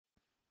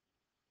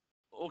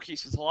okay,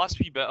 so the last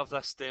wee bit of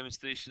this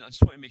demonstration, I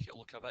just want to make it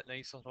look a bit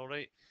nicer,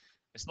 alright?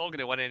 It's not going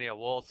to win any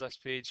awards, this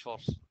page, for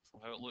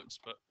how it looks,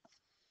 but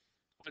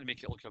I want to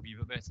make it look a wee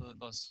bit better than it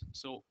does.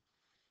 So,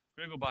 I'm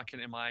going to go back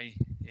into my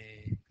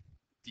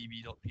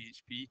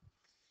db.php.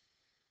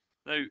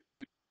 Now,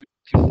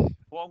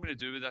 what I'm going to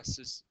do with this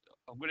is,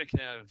 I'm going to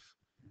kind of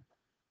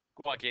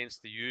go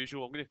against the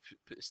usual. I'm going to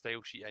put the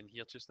style sheet in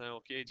here just now,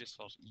 okay, just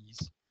for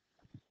ease.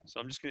 So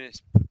I'm just going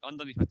to,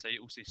 underneath the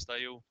title, say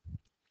style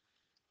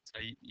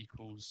type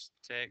equals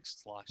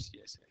text /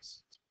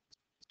 CSS.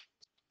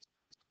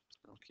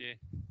 Okay,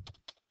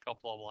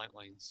 couple of blank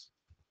lines.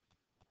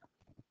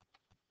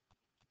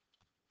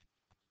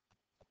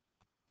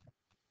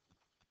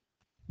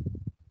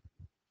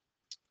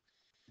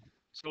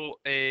 So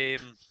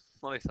let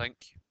me think.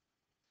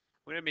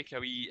 I'm going to make a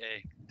wee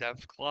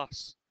div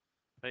class,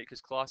 right?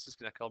 Because class is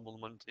going to come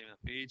on one time on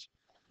a page.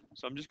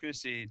 So I'm just going to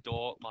say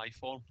dot my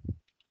form,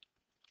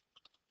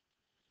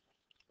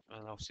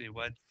 and I'll say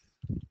width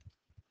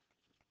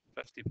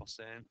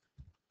 50%.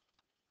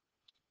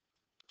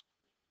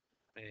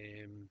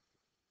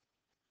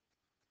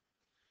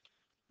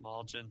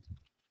 Margin.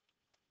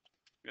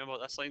 Remember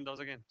what this line does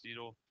again?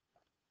 0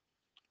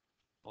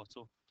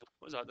 auto.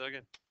 What does that do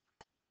again?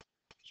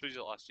 Shows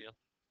you it last year.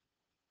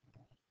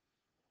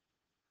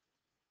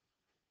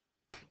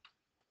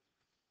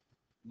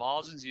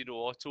 Margin 0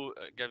 auto,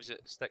 it gives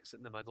it, sticks it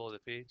in the middle of the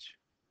page.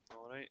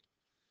 Alright.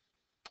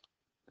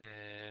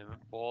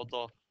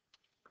 Border.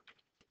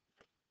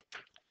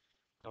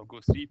 I'll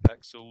go 3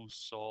 pixels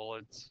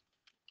solid.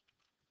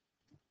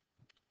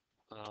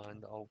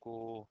 And I'll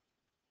go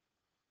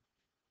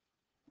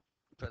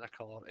put in a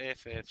colour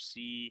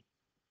FFC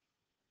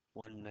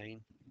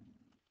 19.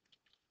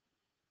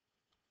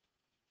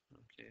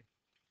 Okay.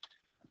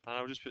 And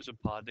I'll just put some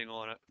padding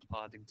on it,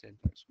 padding 10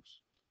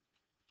 pixels.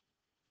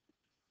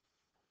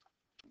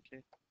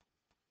 Okay.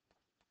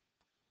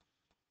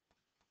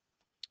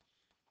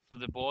 For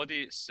the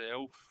body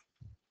itself,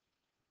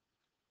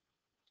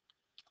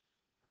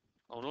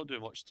 I'll not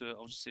do much to it,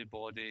 I'll just say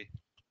body,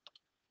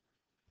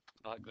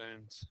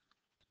 background,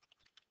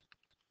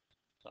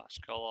 dash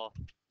colour,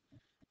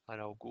 and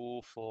I'll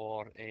go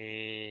for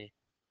a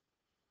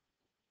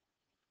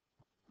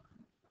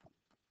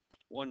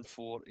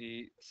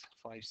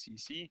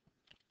 1485cc.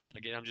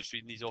 Again, I'm just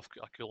reading these off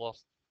a cooler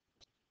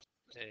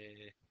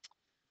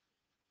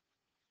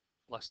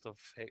list of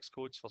hex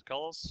codes for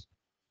colours.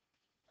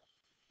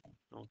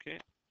 Okay.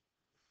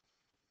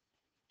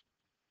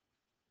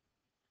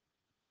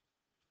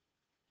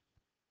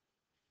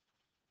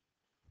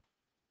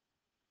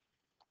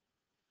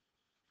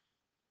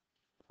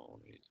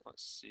 Alright,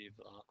 let's save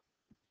that.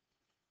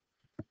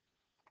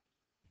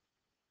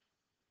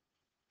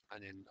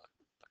 And then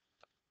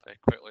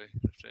quickly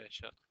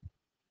refresh it.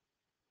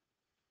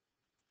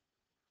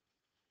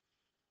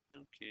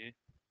 Okay.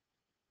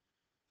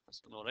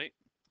 That's alright,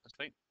 that's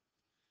fine.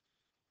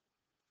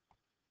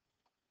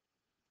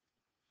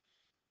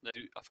 Now,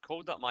 I've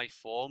called that my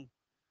form. I'm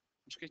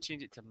just going to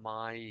change it to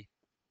my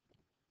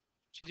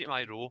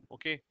row,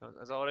 okay?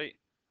 Is that alright?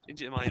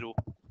 Change it to my row.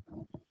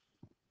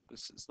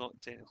 Because it's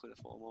not technically the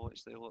form, I'll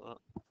style like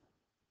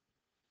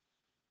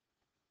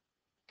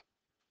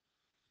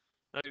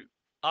that. Now,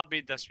 I've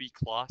made this wee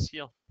class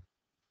here,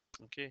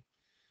 okay?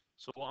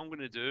 So what I'm going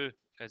to do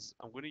is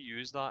I'm going to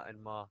use that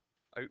in my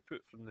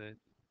output from the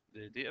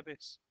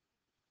database.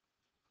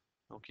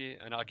 Okay,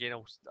 and again,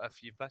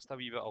 if you've missed a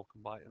wee bit, I'll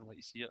come back and let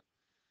you see it.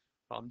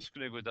 But I'm just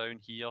going to go down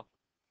here,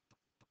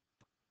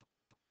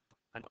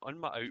 and on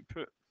my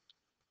output,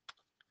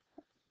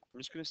 I'm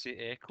just going to say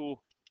echo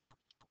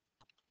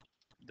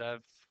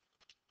div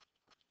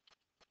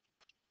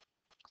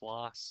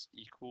class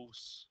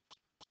equals,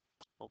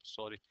 oh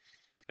sorry,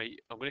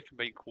 right, I'm going to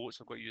combine quotes,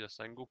 I've got to use a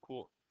single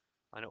quote,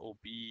 and it will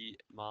be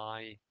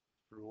my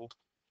row.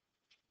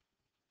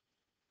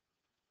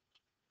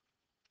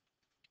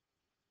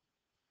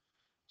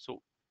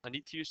 So I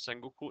need to use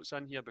single quotes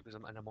in here because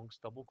I'm in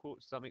amongst double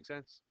quotes, does that make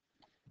sense?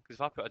 Because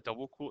if I put a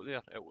double quote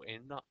there, it will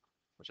end that,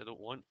 which I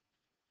don't want.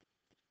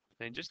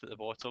 Then just at the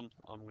bottom,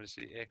 I'm going to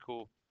say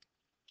echo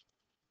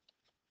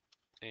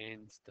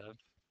end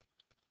div.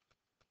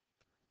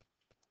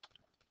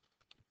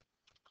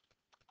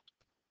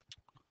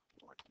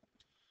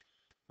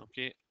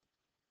 Okay,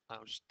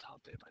 I'll just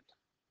tab them in.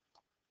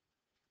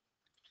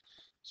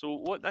 So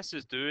what this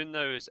is doing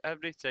now is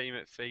every time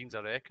it finds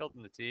a record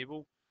in the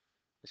table,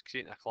 it's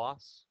creating a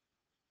class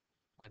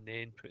and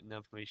then putting the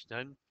information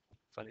in,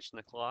 finishing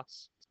the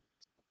class,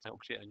 and it'll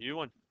create a new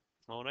one.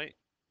 Alright.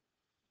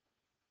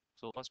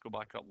 So let's go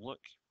back up and look.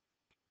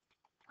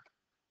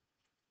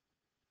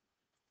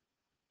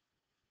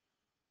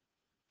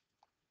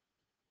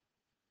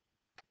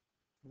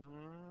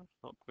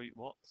 Not quite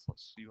works.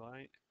 Let's see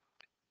why.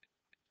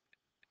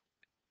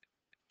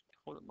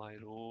 Call it my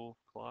row,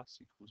 class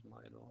equals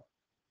my row.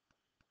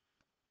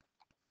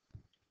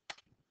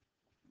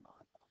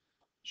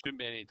 Shouldn't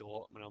be any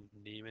dot when I'm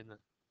naming it.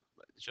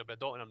 There should be a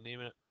dot when I'm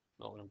naming it,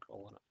 not when I'm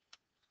calling it.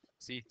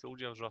 See, told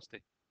you I was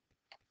rusty.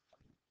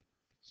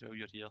 So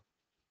you're here.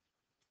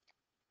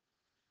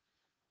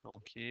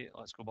 Okay,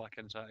 let's go back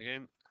into it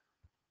again.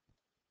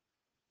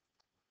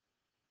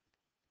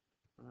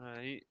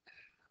 Right,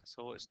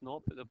 so it's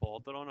not put the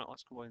border on it.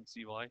 Let's go and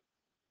see why.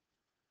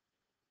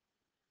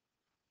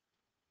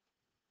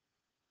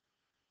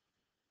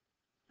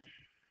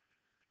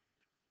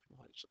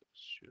 Actually,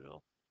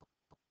 sure.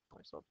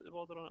 Let's not put the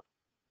border on it.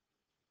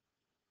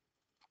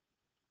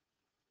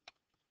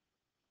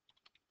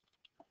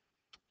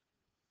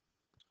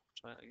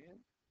 Try it again.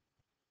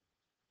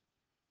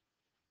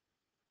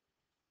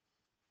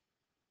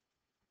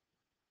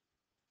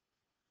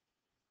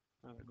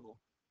 There we go.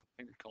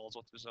 I think the colours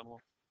are too similar.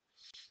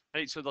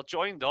 Right, so they're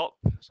joined up,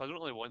 so I don't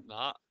really want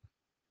that.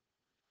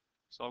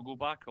 So I'll go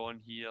back on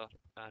here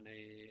and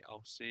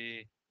I'll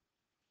say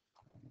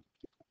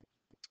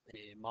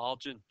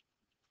margin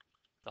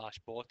dash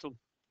bottom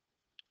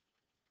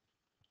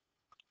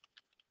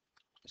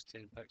is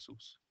 10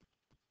 pixels.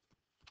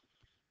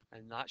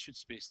 And that should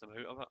space them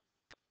out a bit.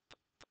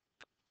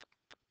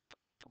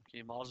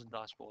 Okay, margin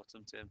dash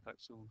bottom 10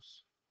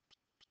 pixels.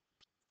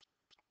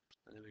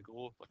 And there we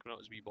go, looking at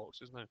those wee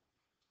boxes now.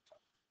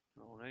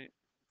 Alright.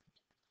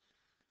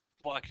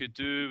 What I could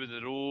do with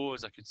the row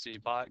is I could say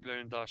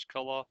background dash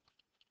colour.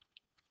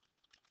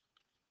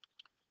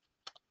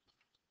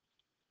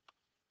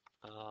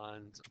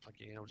 And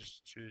again, I'll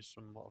just choose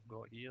from what I've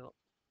got here.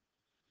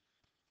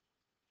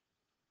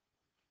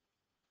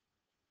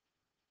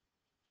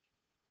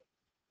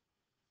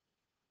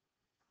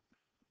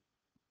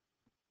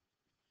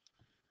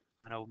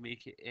 And I'll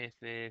make it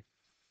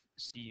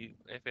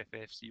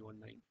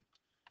FFFC19.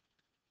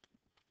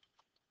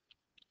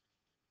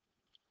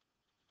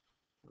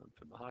 And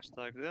put my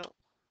hashtag there.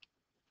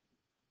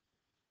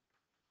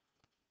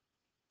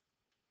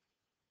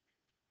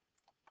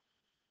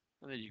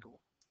 And there you go.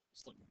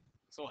 It's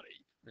alright.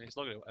 It's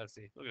not gonna, as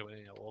I say, not gonna win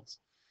any awards.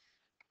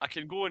 I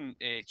can go and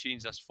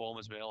change this form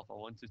as well if I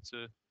wanted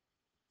to.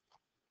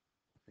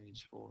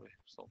 Just before we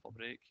stop for a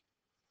break.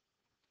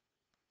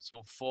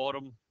 So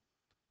forum.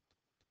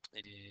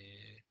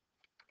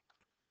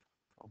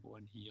 I'll go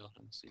in here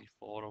and say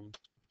forum.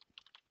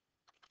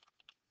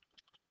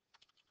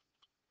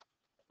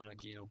 And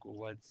again, I'll go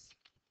with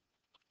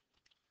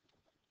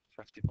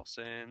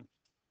 50%.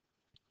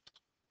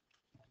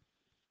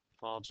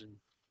 Margin.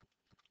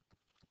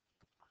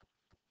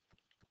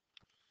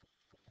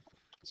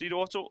 Zero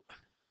auto.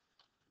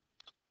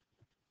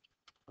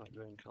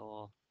 Background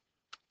colour.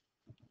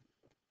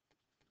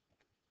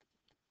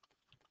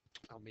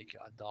 I'll make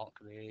it a dark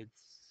red.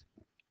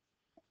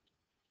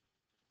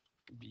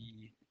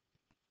 B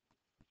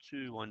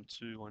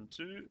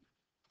 21212.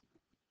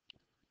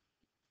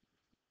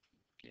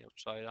 Okay, I'll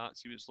try that,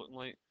 see what it's looking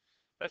like.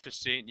 That's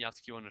just saying you have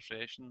to keep on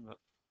refreshing, but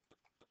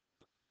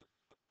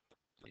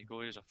there you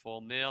go, there's a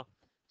form there.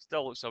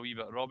 Still looks a wee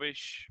bit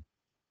rubbish.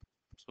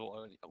 So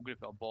I'm going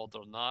to put a border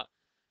on that.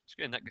 Just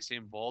going to nick the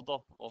same border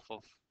off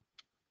of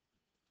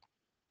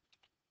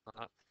that.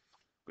 I'm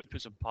going to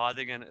put some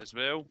padding in it as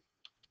well.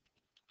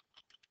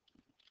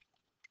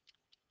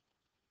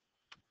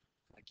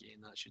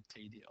 Again, that should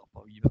tidy it up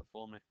a wee bit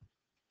for me.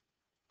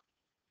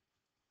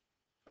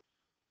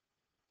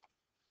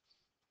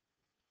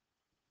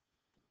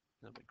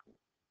 There we go.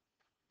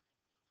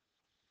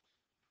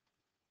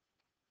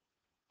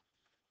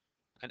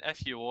 And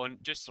if you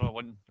want, just throw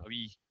in a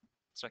wee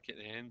trick at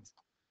the end,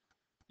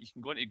 you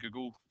can go into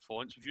Google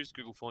Fonts. We've used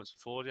Google Fonts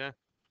before, yeah?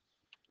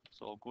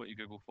 So I'll go to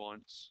Google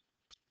Fonts.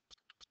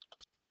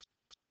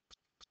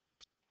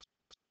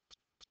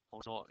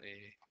 I'll not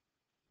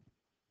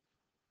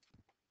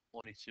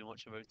worry too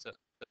much about it.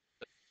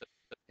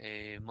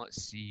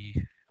 Let's see.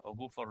 I'll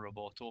go for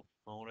Roboto.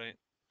 Alright.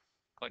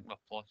 Click my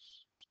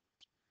plus.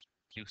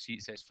 You'll see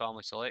it says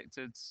family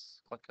selected.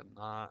 Click on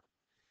that.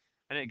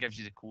 And it gives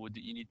you the code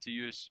that you need to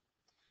use.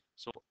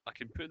 So I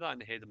can put that in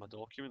the head of my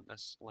document,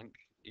 this link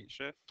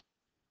href.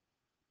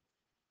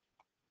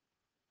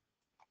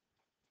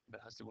 But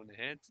it has to go in the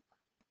head.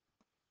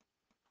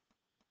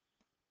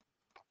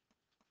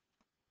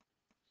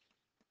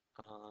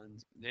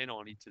 And then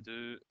all I need to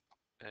do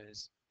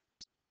is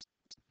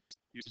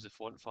use the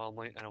font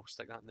family and I'll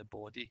stick that in the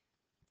body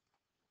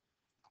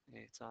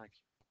tag.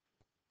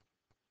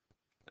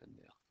 In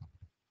there.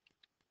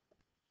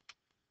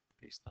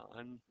 Paste that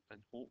in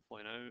and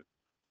hopefully now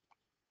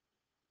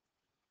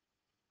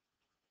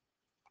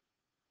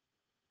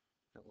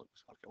it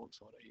looks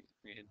alright.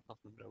 Again,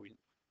 nothing brilliant.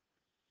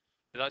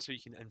 But that's how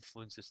you can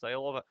influence the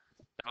style of it.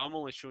 I'm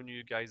only showing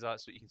you guys that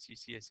so you can see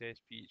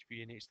CSS,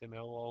 PHP and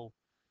HTML all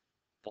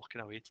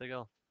working away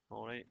together.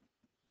 Alright.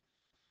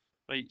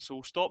 Right, so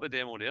we'll stop the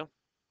demo there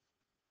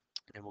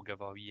and we'll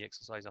give a wee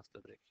exercise after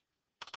the break.